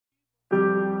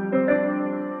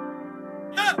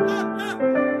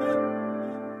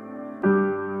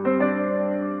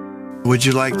Would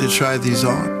you like to try these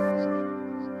on?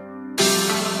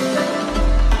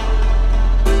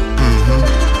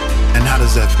 And how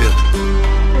does that feel?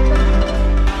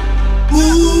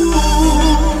 Ooh,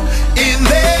 in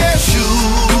their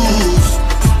shoes.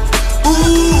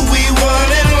 Ooh, we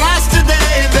wouldn't last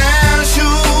today in their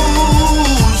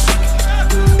shoes.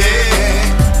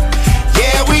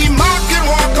 Yeah, we mock and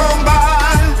walk on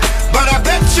by, but I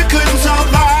bet you couldn't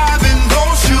survive in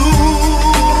those shoes.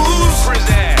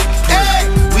 Hey,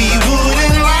 we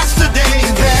wouldn't last today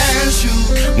in their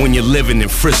shoes. When you're living in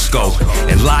Frisco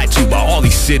and lied to by all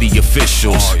these city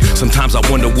officials, sometimes I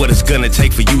wonder what it's gonna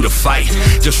take for you to fight.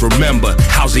 Just remember,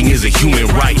 housing is a human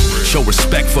right. Show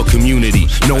respect for community,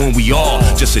 knowing we all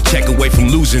just a check away from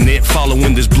losing it.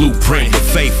 Following this blueprint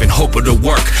with faith and hope of the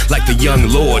work, like the young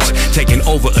lords taking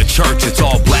over a church. It's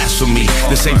all blasphemy.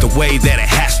 This ain't the way that it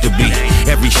has to be.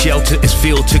 Every shelter is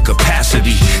filled to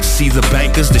capacity. See the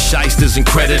bankers, the shysters and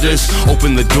creditors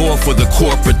open the door for the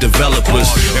corporate developers.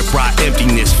 It brought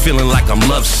emptiness, feeling like I'm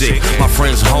lovesick. My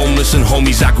friends homeless and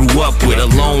homies I grew up with,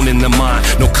 alone in the mind,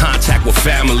 no contact with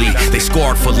family. They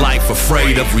scarred for life,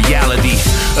 afraid of reality.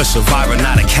 A survivor,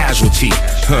 not a casualty.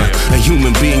 A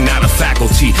human being, not a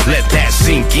faculty. Let that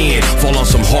sink in. Fall on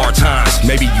some hard times,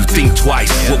 maybe you think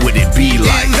twice. What would it be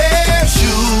like? In their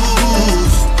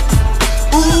shoes.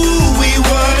 Ooh, we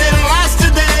wouldn't last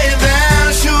today in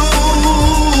their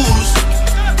shoes.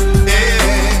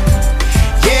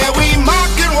 Yeah, we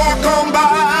mock and walk on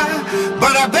by,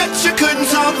 but I bet you couldn't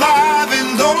survive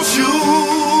in those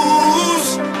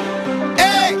shoes.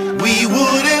 Hey, we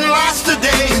wouldn't last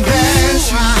today in their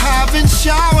shoes. I haven't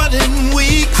showered in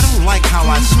weeks. I don't like how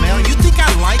I smell. You think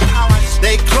I like how I smell?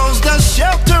 They closed the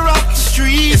shelter up the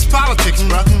street. It's politics,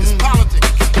 bro. It's politics.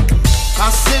 My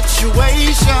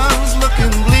situation's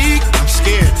looking bleak. I'm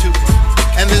scared too.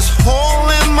 And this hole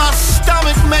in my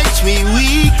stomach makes me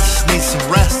weak. Just need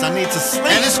some rest, I need to sleep.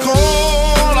 And it's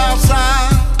cold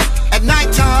outside at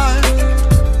nighttime,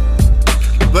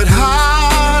 but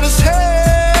hot as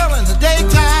hell in the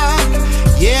daytime.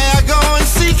 Yeah, I go and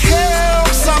seek help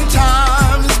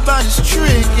sometimes, but it's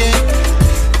tricky.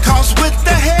 Cause with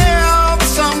the help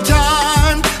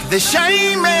sometimes they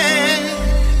shame me.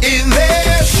 In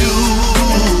their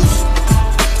shoes.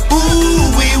 Ooh,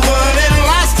 we wouldn't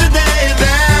last today in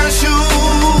their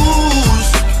shoes.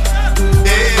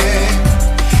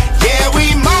 Yeah,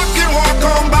 we mock and walk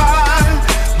on by,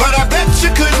 but I bet you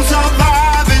couldn't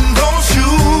survive in those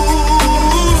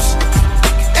shoes.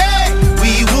 Hey,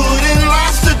 we wouldn't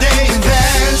last today in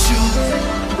their shoes.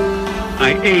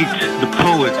 I ate the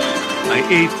poets, I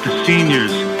ate the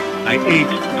seniors, I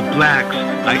ate the blacks,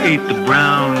 I ate the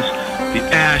browns, the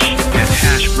ash and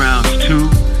hash browns too.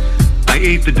 I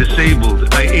ate the disabled,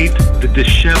 I ate the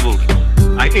disheveled.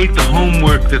 I ate the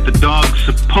homework that the dog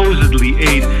supposedly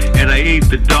ate, and I ate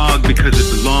the dog because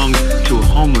it belonged to a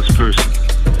homeless person.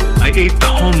 I ate the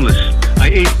homeless, I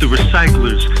ate the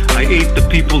recyclers, I ate the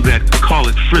people that call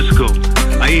it Frisco.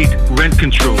 I ate rent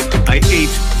control, I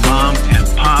ate mom and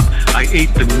pop, I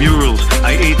ate the murals,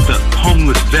 I ate the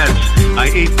homeless vets, I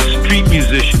ate the street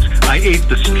musicians, I ate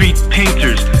the street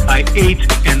painters, I ate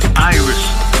an iris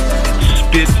and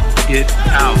spit it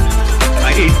out.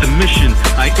 I ate the mission,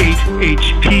 I ate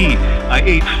HP, I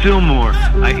ate Fillmore,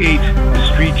 I ate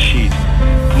the street sheet.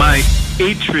 My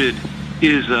atrid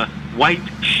is a white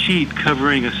sheet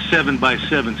covering a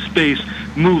 7x7 space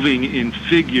moving in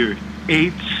figure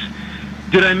eights.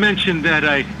 Did I mention that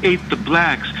I ate the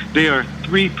blacks? They are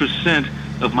 3%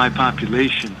 of my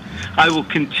population. I will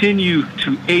continue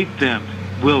to eat them.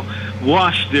 Will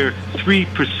wash their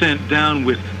 3% down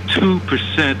with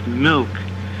 2% milk.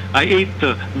 I ate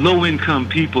the low-income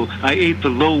people. I ate the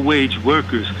low-wage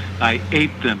workers. I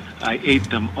ate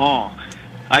them all.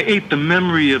 I ate the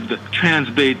memory of the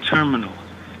Transbay Terminal.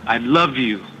 I love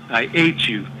you. I ate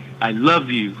you. I love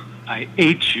you. I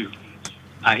ate you.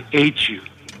 I ate you.